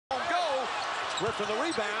Griffin the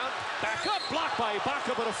rebound. Back up, blocked by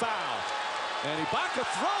Ibaka, but a foul. And Ibaka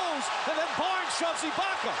throws, and then Barnes shoves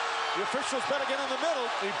Ibaka. The officials better get in the middle.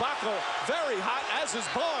 Ibaka very hot, as is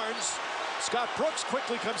Barnes. Scott Brooks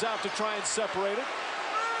quickly comes out to try and separate it.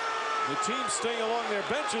 The team staying along their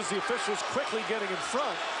benches, the officials quickly getting in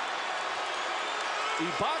front.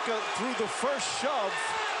 Ibaka threw the first shove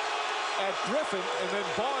at Griffin, and then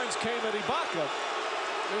Barnes came at Ibaka.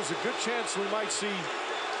 There's a good chance we might see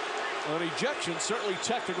an ejection, certainly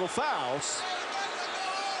technical fouls.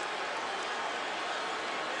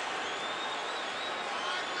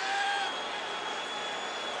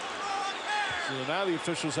 So now the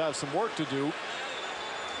officials have some work to do,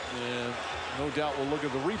 and no doubt we'll look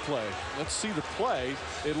at the replay. Let's see the play.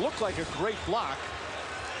 It looked like a great block.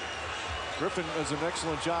 Griffin does an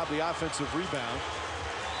excellent job, the offensive rebound.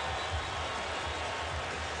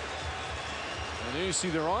 And then you see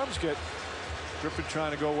their arms get Griffin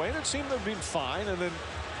trying to go away, and it seemed to have been fine. And then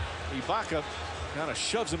Ibaka kind of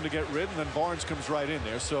shoves him to get rid, and then Barnes comes right in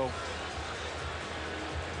there. So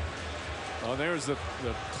there's the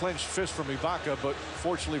clenched fist from Ibaka, but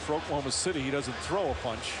fortunately for Oklahoma City, he doesn't throw a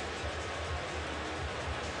punch.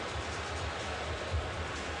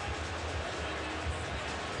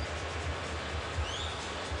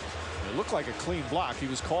 It looked like a clean block. He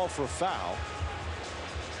was called for a foul.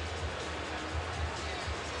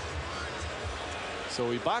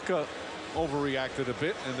 So Ibaka overreacted a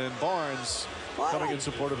bit, and then Barnes coming in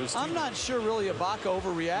support of his team. I'm not sure really Ibaka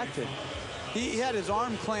overreacted. He had his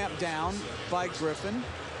arm clamped down by Griffin,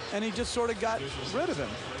 and he just sort of got rid of him.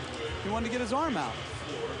 He wanted to get his arm out.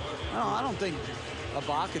 No, I don't think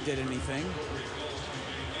Ibaka did anything.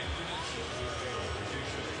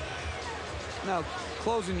 Now,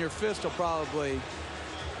 closing your fist will probably...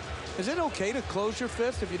 Is it okay to close your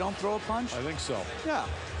fist if you don't throw a punch? I think so. Yeah.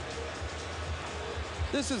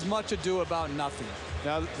 This is much ado about nothing.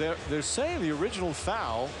 Now, they're saying the original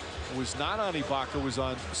foul was not on Ibaka, was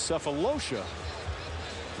on Cephalosha.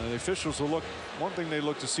 And the officials will look, one thing they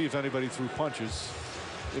look to see if anybody threw punches.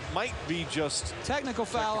 It might be just technical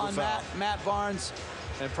foul on Matt Barnes.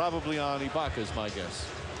 And probably on Ibaka is my guess.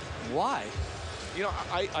 Why? You know,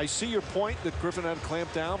 I see your point that Griffin had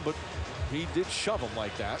clamped down, but he did shove him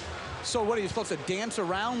like that. So what, are you supposed to dance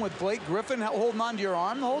around with Blake Griffin holding on to your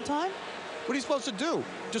arm the whole time? What are you supposed to do?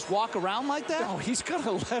 Just walk around like that? No, he's got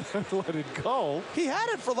to let it go. He had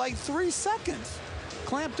it for like 3 seconds.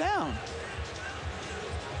 Clamped down.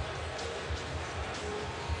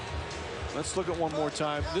 Let's look at one more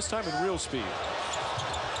time, this time in real speed.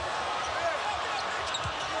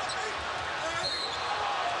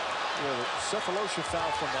 Yeah, the Cephalosha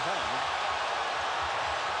foul from behind.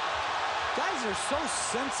 Guys are so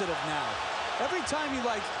sensitive now. Every time you,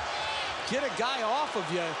 like, get a guy off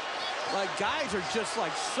of you, like, guys are just,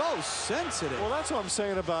 like, so sensitive. Well, that's what I'm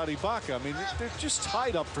saying about Ibaka. I mean, they're just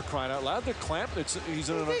tied up, for crying out loud. They're clamped. He's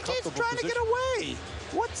in an uncomfortable He's trying position. to get away.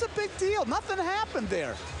 What's the big deal? Nothing happened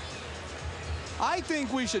there. I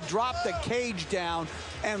think we should drop the cage down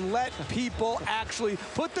and let people actually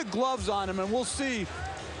put the gloves on him, and we'll see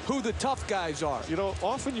who the tough guys are. You know,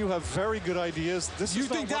 often you have very good ideas. You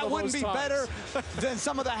think that wouldn't be better than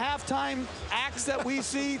some of the halftime acts that we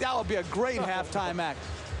see? That would be a great halftime act.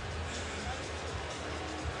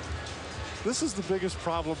 This is the biggest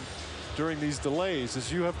problem during these delays,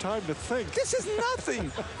 is you have time to think. This is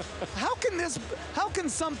nothing. How can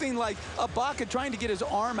something like Ibaka trying to get his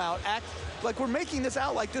arm out act like we're making this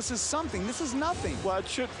out like this is something? This is nothing. Well, it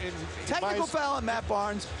should. Technical foul on Matt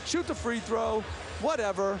Barnes, shoot the free throw,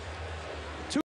 whatever.